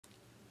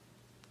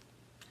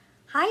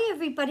Hi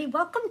everybody,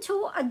 welcome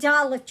to a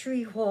Dollar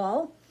Tree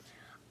haul.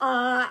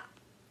 I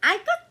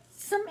got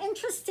some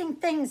interesting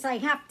things I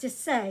have to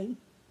say.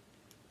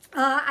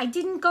 I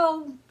didn't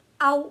go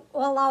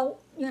all out,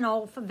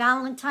 for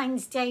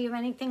Valentine's Day or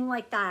anything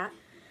like that.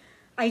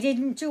 I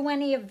didn't do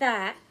any of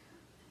that.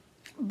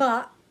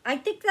 But I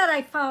think that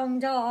I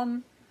found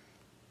a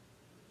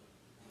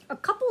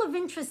couple of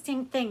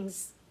interesting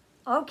things.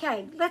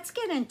 Okay, let's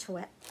get into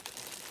it.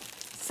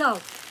 So,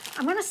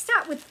 I'm going to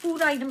start with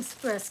food items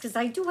first because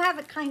I do have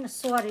it kind of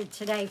sorted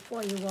today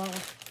for you all.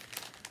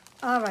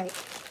 All right.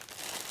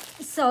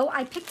 So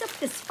I picked up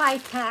this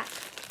 5-pack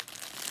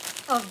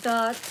of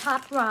the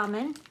Top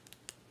Ramen.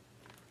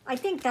 I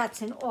think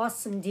that's an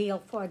awesome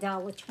deal for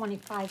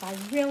 $1.25. I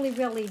really,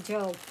 really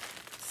do.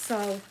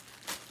 So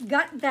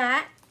got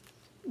that.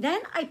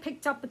 Then I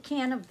picked up a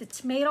can of the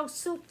tomato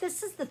soup.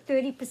 This is the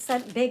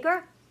 30%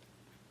 bigger.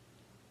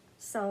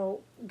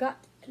 So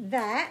got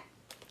that.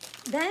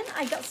 Then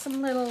I got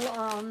some little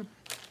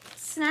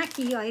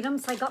snacky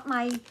items. I got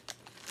my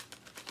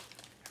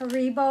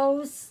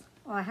Haribo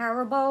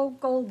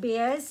Gold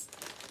Bears.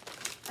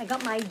 I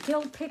got my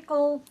dill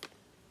pickle,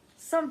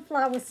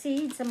 sunflower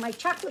seeds, and my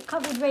chocolate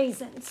covered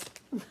raisins.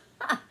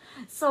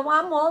 So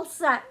I'm all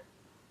set.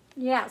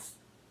 Yes.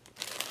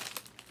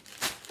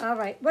 All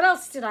right. What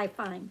else did I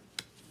find?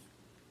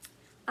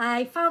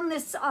 I found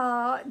this,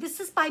 this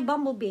is by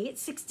Bumblebee.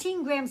 It's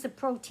 16 grams of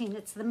protein.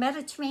 It's the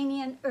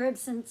Mediterranean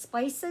herbs and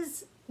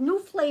spices. New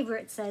flavor,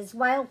 it says,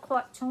 wild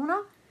caught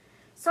tuna.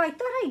 So I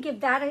thought I'd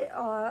give that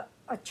a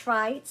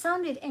try. It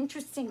sounded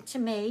interesting to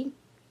me.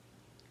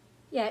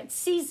 Yeah, it's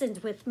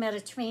seasoned with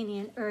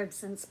Mediterranean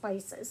herbs and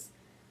spices.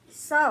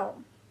 So,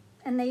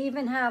 and they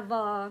even have,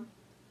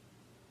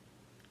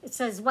 it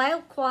says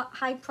wild caught,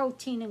 high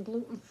protein and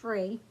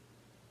gluten-free.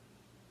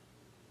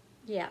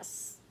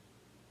 Yes.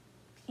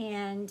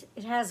 And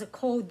it has a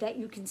code that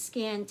you can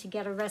scan to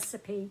get a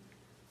recipe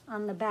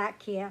on the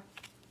back here.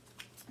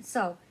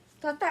 So,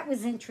 thought that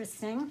was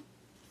interesting.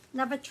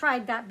 Never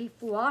tried that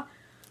before.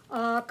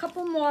 A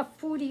couple more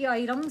foodie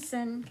items,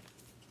 and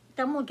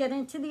then we'll get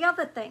into the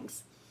other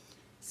things.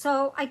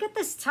 So, I got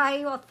this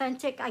Thai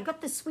Authentic. I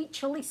got the sweet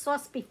chili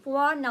sauce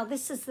before. Now,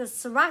 this is the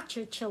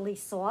Sriracha chili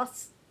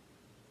sauce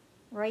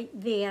right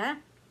there.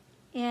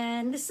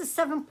 And this is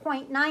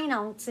 7.9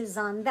 ounces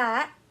on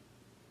that.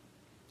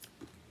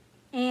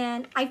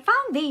 And I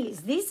found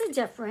these. These are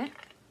different.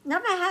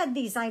 Never had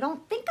these. I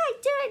don't think I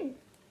did.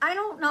 I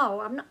don't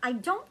know. I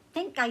don't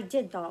think I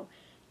did, though.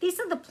 These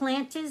are the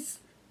Planters.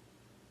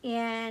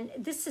 And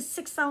this is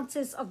 6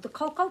 ounces of the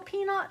cocoa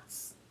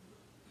peanuts.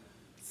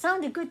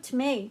 Sounded good to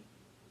me.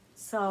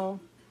 So,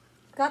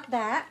 got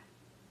that.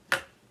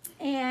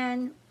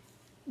 And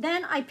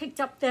then I picked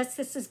up this.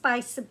 This is by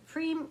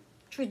Supreme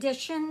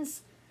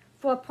Traditions.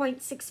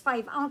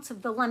 4.65 ounce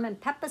of the lemon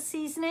pepper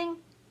seasoning.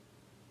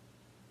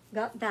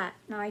 Got that.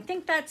 Now, I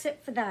think that's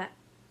it for that.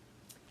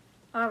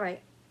 All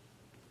right.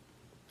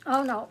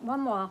 Oh, no, one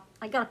more.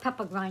 I got a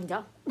pepper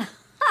grinder.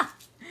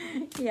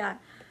 Yeah.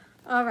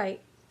 All right.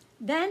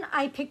 Then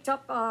I picked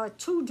up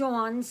 2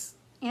 Dawn's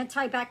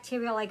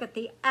antibacterial. I got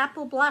the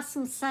apple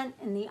blossom scent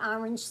and the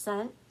orange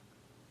scent.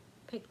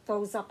 Picked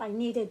those up. I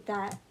needed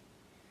that.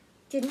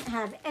 Didn't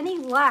have any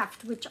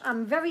left, which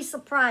I'm very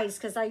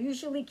surprised because I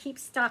usually keep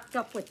stocked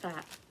up with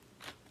that.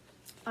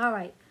 All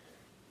right.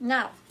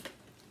 Now,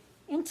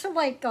 into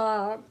like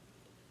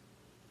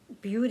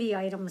beauty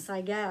items,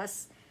 I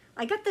guess.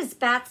 I got this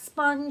bath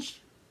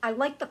sponge. I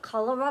like the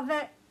color of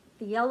it,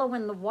 the yellow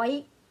and the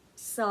white.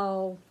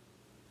 So,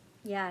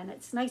 yeah, and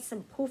it's nice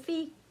and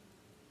poofy.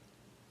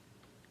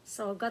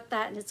 So I got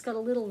that, and it's got a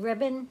little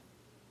ribbon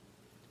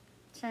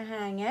to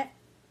hang it.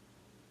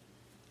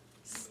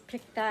 Just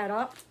pick that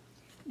up.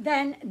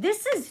 Then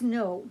this is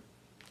new.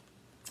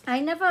 I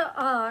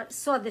never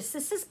saw this.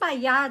 This is by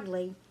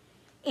Yardley.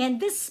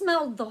 And this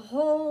smelled the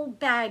whole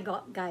bag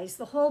up, guys,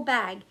 the whole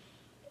bag.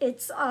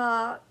 It's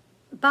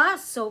bar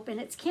soap, and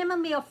it's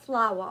chamomile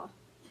flower.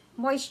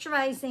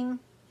 Moisturizing.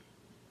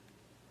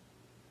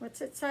 What's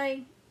it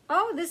say?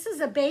 Oh, this is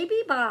a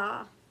baby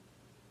bar.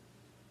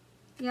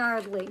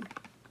 Yardley.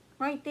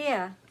 Right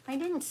there. I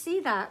didn't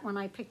see that when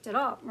I picked it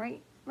up.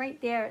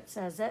 Right there it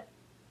says it.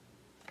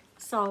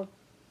 So,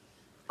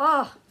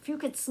 oh, if you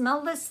could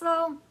smell this,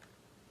 though.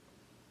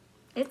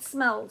 It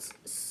smells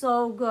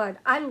so good.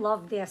 I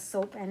love their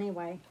soap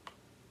anyway.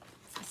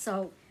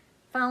 So,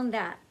 found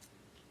that.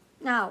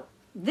 Now,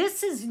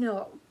 this is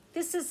new.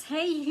 This is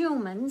Hey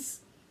Humans.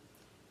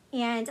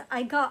 And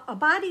I got a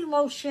body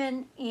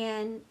lotion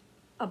and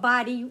a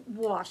body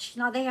wash.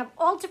 Now, they have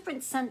all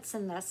different scents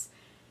in this.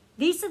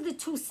 These are the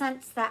 2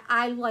 scents that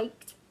I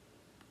liked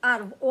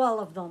out of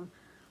all of them.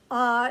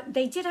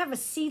 They did have a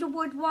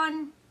cedarwood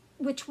one,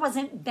 which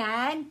wasn't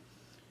bad.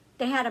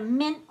 They had a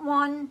mint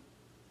one.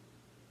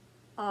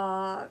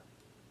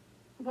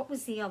 What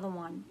was the other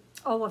one?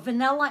 Oh, a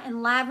vanilla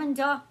and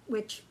lavender,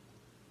 which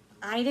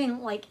I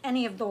didn't like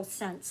any of those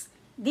scents.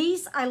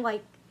 These I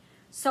like.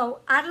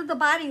 So out of the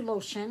body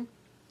lotion,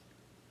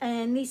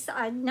 and these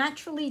are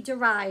naturally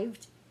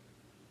derived,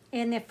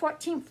 And they're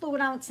 14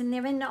 fluid ounce, and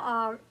they're in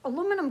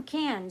aluminum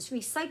cans,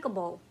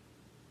 recyclable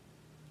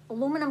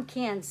aluminum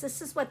cans.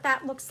 This is what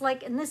that looks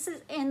like, and this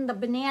is in the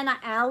banana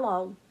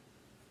aloe.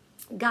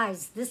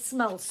 Guys, this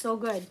smells so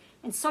good.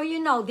 And so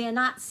you know, they're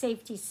not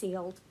safety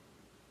sealed.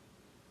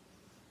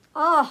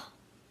 Oh,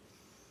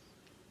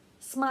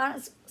 smell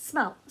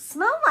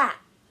that.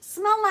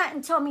 Smell that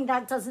and tell me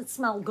that doesn't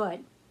smell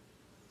good.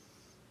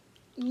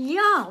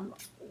 Yum.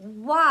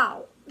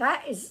 Wow,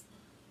 that is,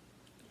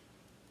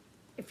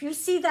 if you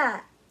see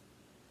that,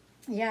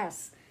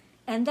 yes.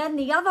 And then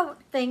the other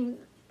thing,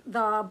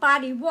 the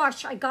body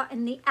wash, I got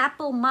in the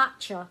apple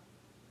matcha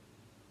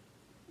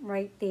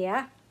right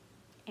there.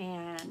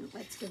 And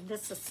let's give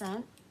this a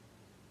scent.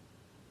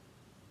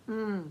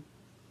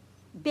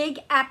 Big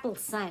apple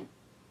scent.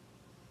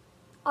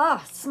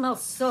 Oh, it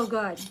smells so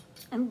good.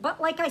 But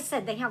like I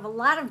said, they have a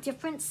lot of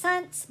different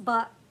scents,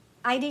 but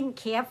I didn't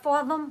care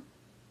for them.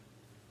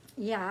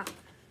 Yeah.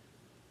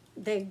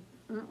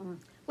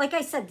 Like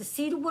I said, the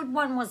cedarwood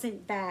one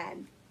wasn't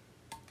bad,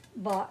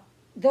 but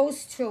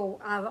those two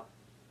are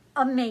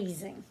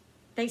amazing.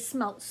 They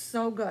smell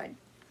so good.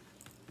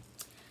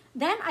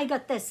 Then I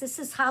got this. This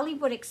is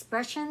Hollywood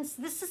Expressions.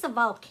 This is a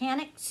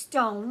volcanic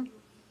stone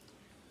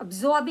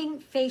absorbing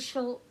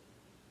facial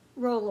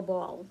roller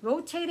ball.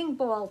 Rotating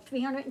ball,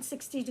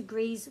 360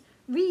 degrees,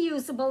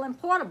 reusable and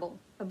portable.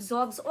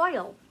 Absorbs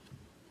oil.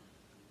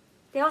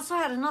 They also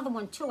had another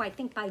one too, I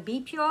think by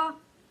Be Pure.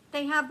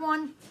 They have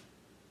one.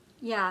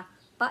 Yeah,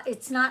 but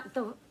it's not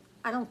the,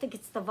 I don't think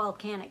it's the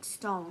volcanic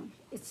stone.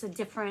 It's a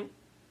different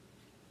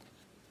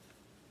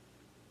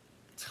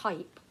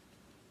type,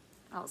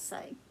 I'll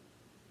say.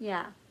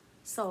 Yeah,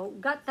 so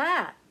got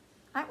that.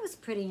 That was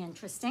pretty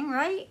interesting,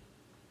 right?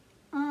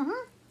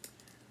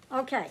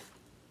 Okay.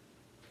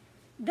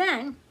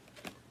 Then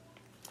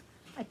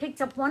I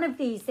picked up one of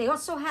these. They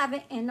also have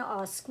it in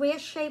a square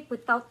shape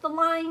without the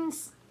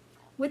lines,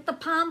 with the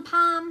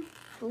pom-pom,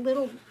 the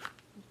little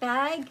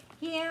bag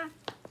here.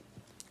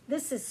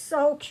 This is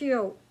so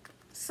cute.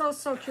 So,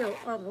 so cute.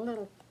 Oh, the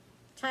little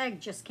tag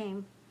just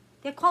came.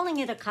 They're calling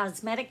it a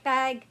cosmetic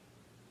bag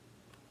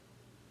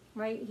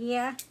right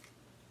here.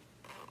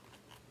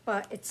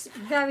 But it's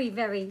very,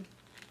 very,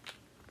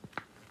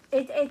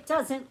 it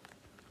doesn't,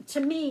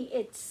 to me,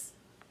 it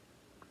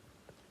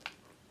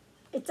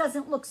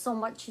doesn't look so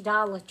much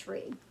Dollar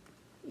Tree.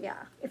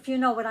 Yeah, if you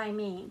know what I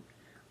mean.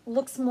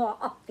 Looks more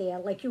up there,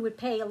 like you would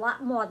pay a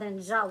lot more than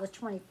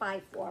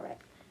 $1.25 for it.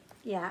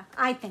 Yeah,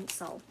 I think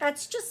so.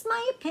 That's just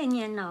my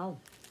opinion now.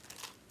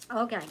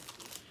 Okay.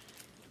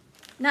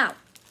 Now,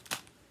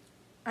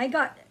 I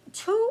got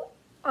 2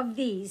 of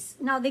these.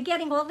 Now, they're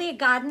getting all their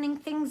gardening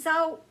things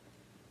out.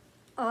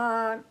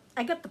 I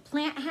got the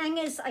plant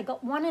hangers. I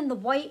got one in the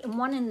white and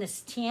one in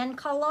this tan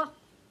color,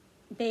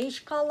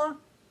 beige color.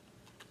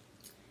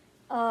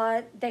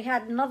 They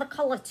had another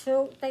color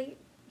too.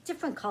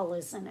 Different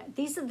colors in it.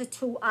 These are the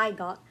 2 I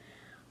got.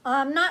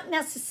 I'm not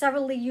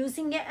necessarily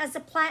using it as a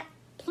plant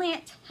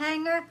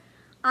hanger.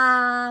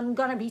 I'm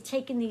going to be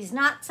taking these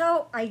knots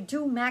out. I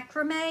do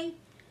macrame,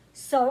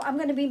 so I'm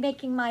going to be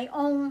making my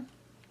own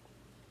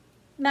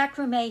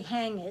macrame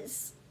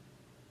hangers.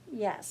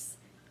 Yes.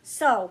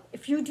 So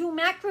if you do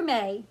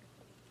macrame,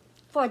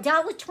 for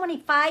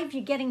 $1.25,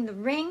 you're getting the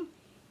ring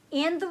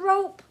and the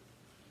rope.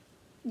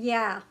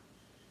 Yeah.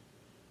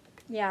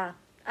 Yeah.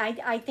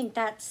 I think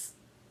that's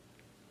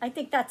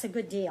a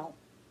good deal.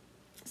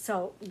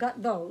 So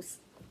got those.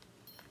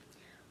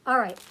 All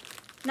right.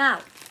 Now,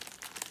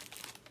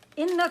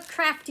 in the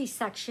crafty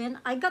section,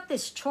 I got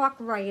this chalk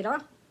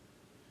writer.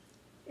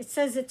 It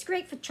says it's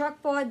great for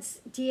chalkboards,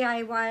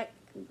 DIY.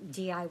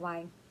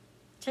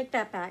 Take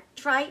that back.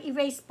 Try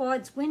erase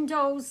boards,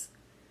 windows,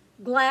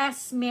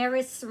 glass,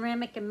 mirrors,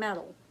 ceramic, and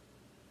metal.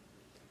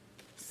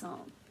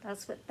 So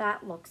that's what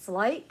that looks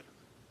like.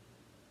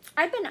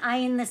 I've been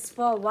eyeing this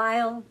for a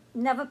while.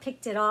 Never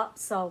picked it up,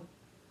 so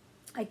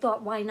I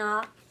thought, why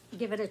not?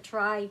 Give it a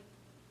try.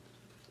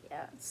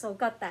 Yeah, so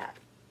got that.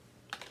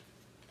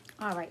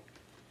 All right.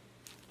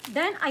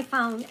 Then I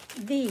found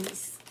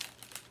these.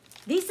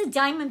 These are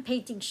diamond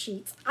painting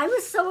sheets. I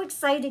was so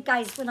excited,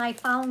 guys, when I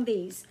found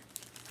these.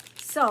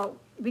 So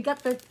we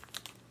got the,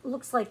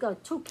 looks like a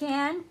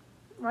toucan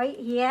right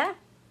here.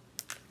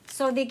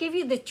 So they give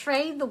you the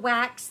tray, the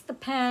wax, the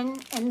pen,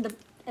 and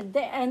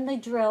the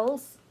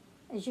drills,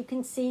 as you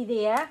can see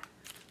there.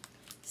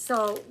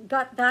 So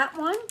got that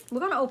one.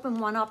 We're going to open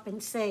one up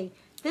and see.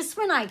 This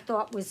one I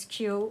thought was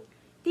cute.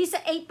 These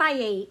are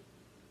 8x8.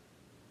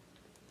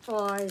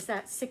 Or is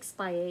that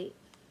 6x8?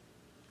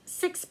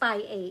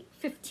 6x8,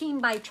 15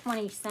 by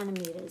 20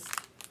 centimeters.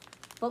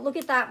 But look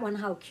at that one,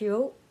 how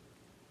cute.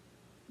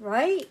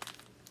 Right?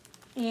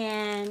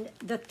 And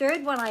the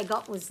third one I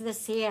got was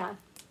this here.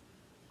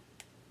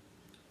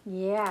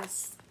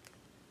 Yes.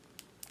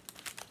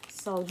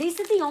 So these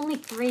are the only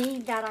 3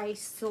 that I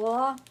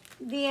saw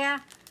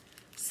there.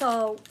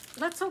 So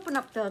let's open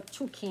up the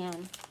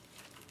toucan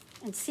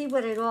and see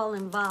what it all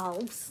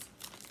involves.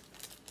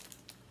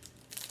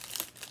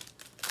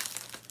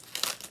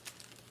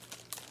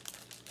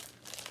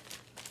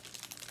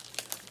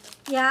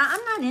 Yeah,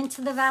 I'm not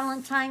into the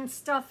Valentine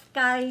stuff,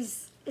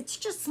 guys. It's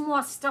just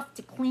more stuff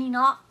to clean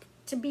up,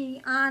 to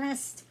be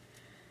honest.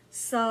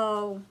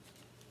 So,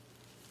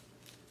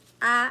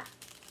 yeah,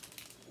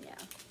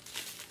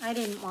 I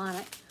didn't want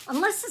it.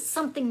 Unless it's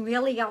something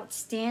really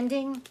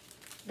outstanding,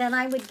 then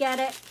I would get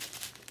it.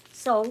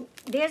 So,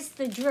 there's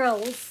the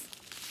drills,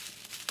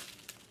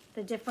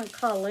 the different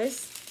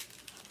colors.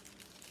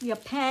 Your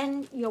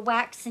pen, your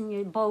wax, and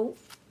your boat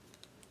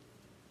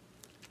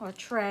or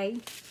tray.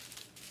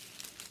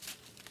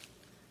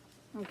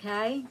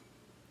 Okay,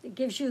 it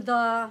gives you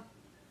the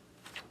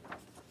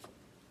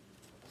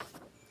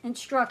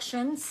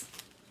instructions.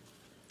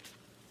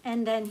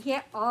 And then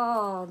here,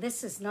 oh,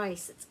 this is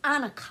nice. It's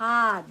on a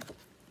card.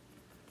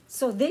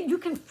 So that you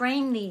can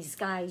frame these,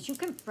 guys. You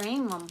can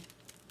frame them.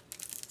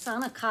 It's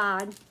on a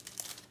card.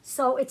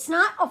 So it's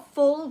not a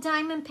full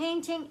diamond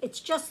painting. It's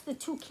just the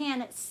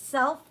toucan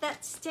itself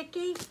that's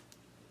sticky.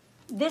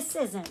 This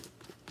isn't.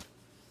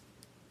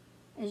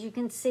 As you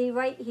can see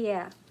right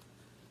here.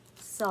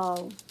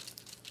 So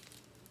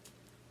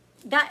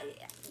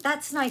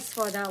that's nice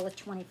for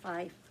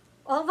 $1.25.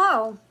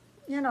 Although,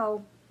 you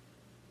know,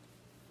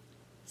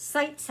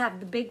 sites have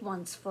the big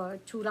ones for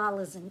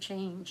 $2 and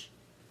change.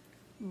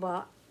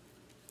 But,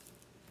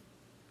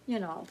 you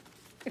know,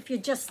 if you're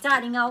just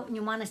starting out and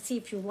you want to see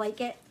if you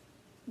like it,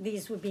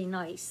 these would be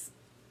nice.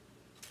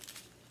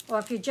 Or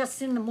if you're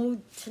just in the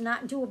mood to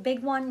not do a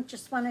big one,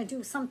 just want to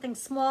do something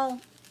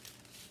small,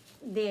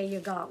 there you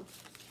go,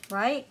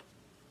 right?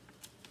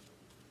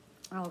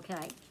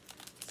 Okay,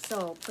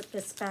 so put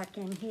this back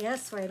in here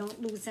so I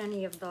don't lose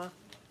any of the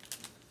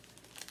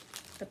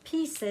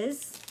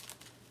pieces.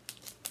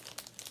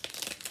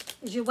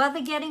 Is your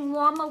weather getting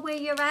warmer where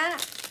you're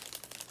at?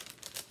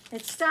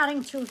 It's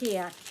starting to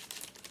here.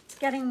 It's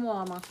getting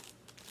warmer.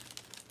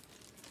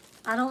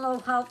 I don't know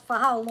for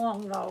how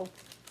long though.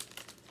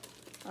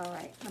 All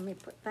right, let me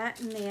put that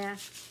in there,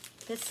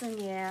 this in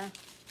there,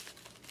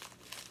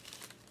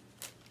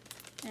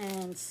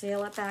 and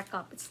seal it back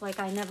up. It's like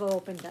I never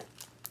opened it.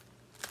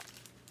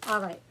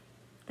 All right,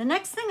 the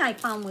next thing I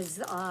found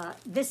was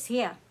this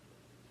here.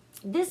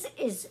 This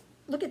is,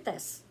 look at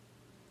this.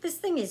 This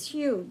thing is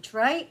huge,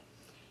 right?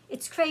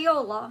 It's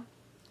Crayola,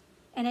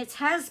 and it's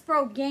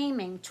Hasbro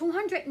Gaming,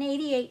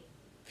 288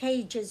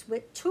 pages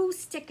with 2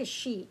 sticker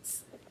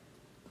sheets.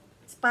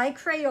 It's by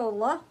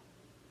Crayola,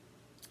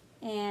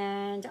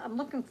 and I'm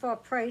looking for a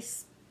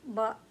price,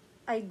 but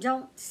I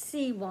don't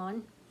see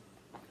one,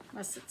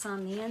 unless it's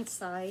on the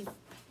inside.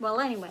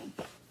 Well, anyway,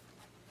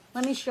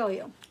 let me show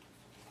you.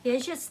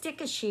 Here's your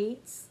sticker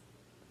sheets.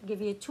 I'll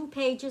give you 2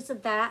 pages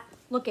of that.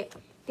 Look at,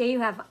 there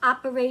you have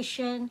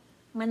Operation,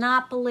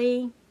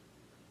 Monopoly,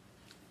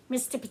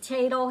 Mr.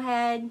 Potato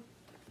Head.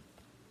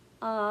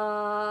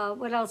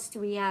 What else do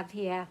we have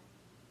here?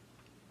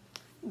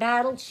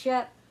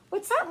 Battleship.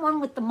 What's that one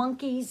with the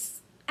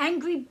monkeys?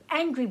 Angry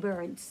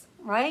Birds,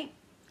 right?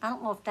 I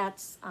don't know if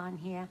that's on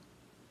here.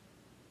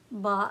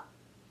 But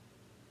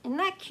isn't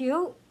that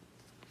cute?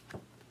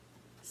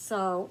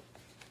 So,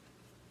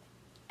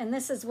 and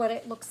this is what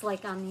it looks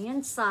like on the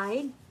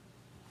inside.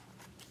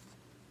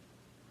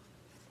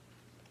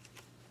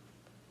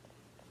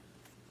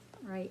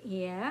 Right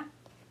here.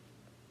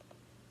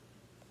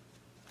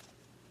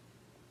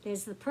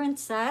 There's the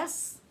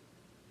princess.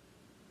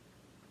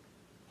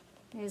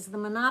 There's the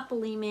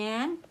Monopoly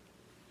Man.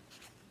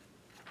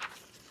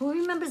 Who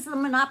remembers the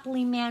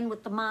Monopoly Man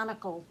with the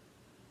monocle?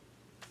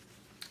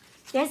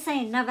 They're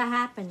saying never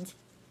happened.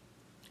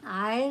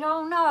 I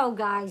don't know,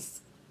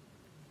 guys.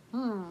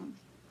 Did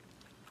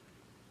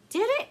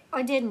it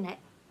or didn't it?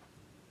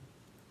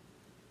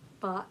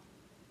 But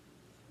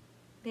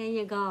there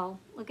you go.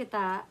 Look at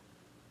that.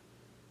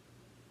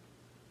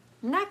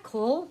 Isn't that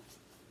cool?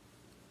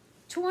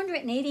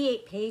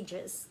 288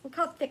 pages. Look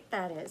how thick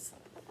that is.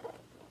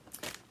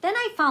 Then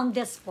I found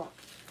this book.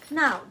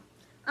 Now,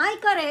 I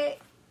got it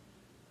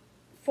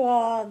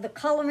for the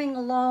coloring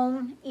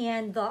alone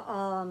and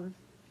the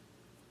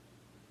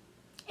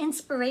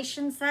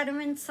inspirations that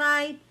are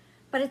inside,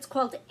 but it's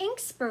called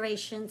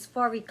Inkspirations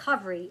for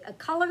Recovery, a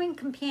coloring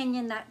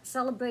companion that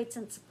celebrates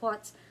and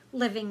supports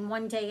living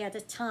one day at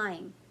a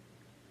time.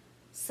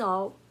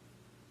 So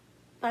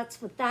that's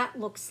what that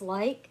looks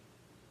like.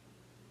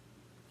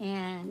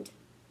 And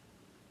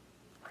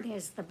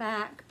there's the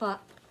back,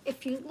 but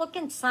if you look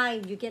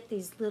inside, you get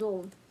these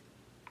little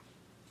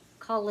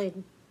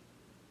colored,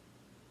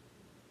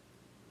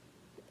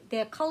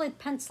 they're colored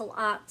pencil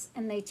arts,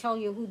 and they tell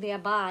you who they're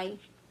by,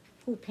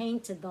 who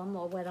painted them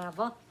or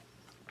whatever.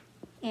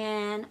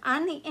 And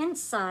on the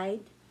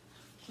inside,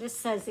 this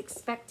says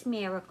expect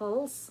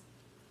miracles.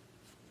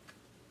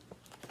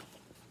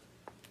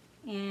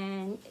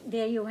 And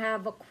there you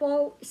have a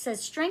quote. It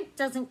says, strength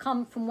doesn't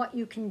come from what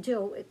you can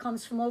do. It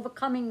comes from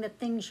overcoming the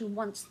things you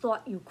once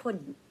thought you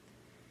couldn't.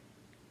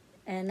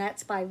 And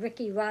that's by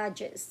Ricky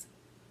Rogers.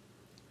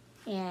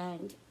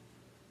 And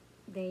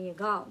there you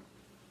go.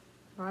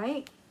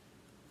 Right?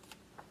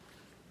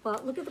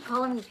 But look at the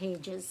coloring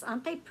pages.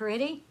 Aren't they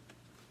pretty?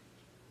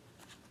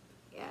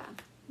 Yeah.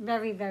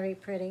 Very, very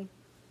pretty.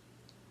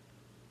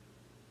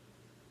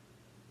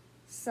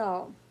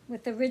 So,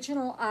 with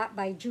original art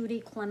by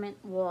Judy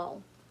Clement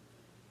Wall.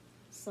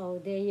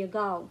 So there you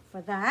go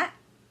for that.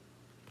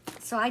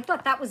 So I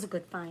thought that was a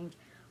good find.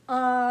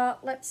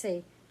 Let's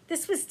see.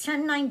 This was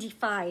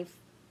 $10.95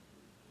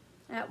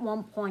 at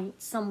one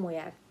point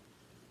somewhere.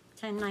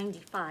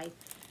 $10.95.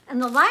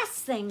 And the last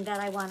thing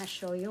that I want to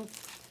show you,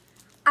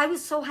 I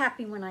was so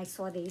happy when I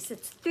saw these.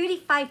 It's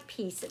 35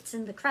 piece. It's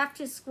in the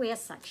Crafter's Square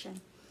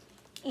section.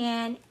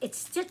 And it's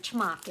stitch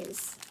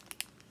markers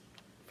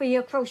for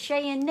your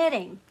crochet and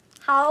knitting.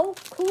 How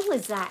cool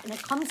is that? And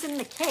it comes in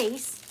the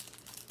case.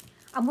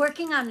 I'm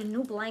working on a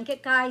new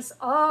blanket, guys.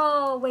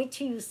 Oh, wait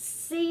till you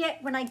see it.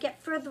 When I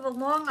get further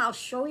along, I'll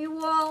show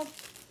you all.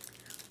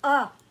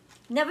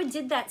 Never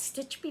did that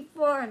stitch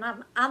before, and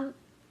I'm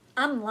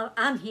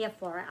here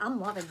for it. I'm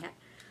loving it.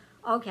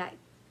 Okay,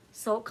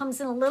 so it comes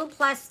in a little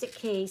plastic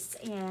case,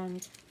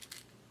 and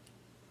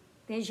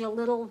there's your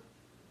little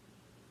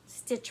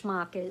stitch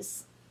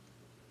markers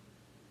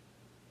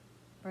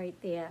right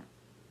there.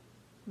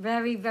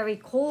 Very,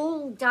 very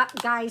cool,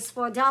 guys.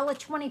 For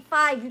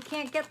 $1.25, you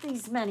can't get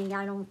these many,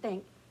 I don't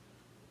think,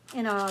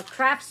 in a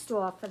craft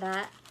store for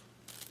that,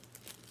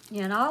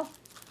 you know?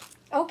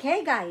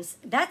 Okay, guys,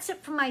 that's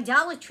it for my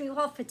Dollar Tree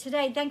haul for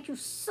today. Thank you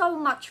so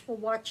much for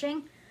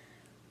watching.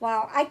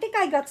 Wow, I think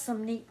I got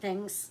some neat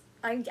things.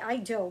 I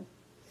do.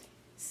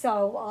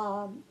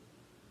 So,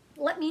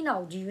 let me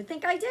know. Do you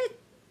think I did?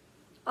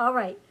 All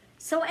right.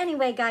 So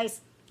anyway,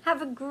 guys,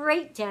 have a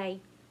great day.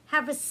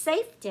 Have a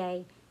safe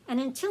day. And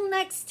until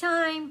next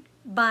time,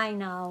 bye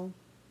now.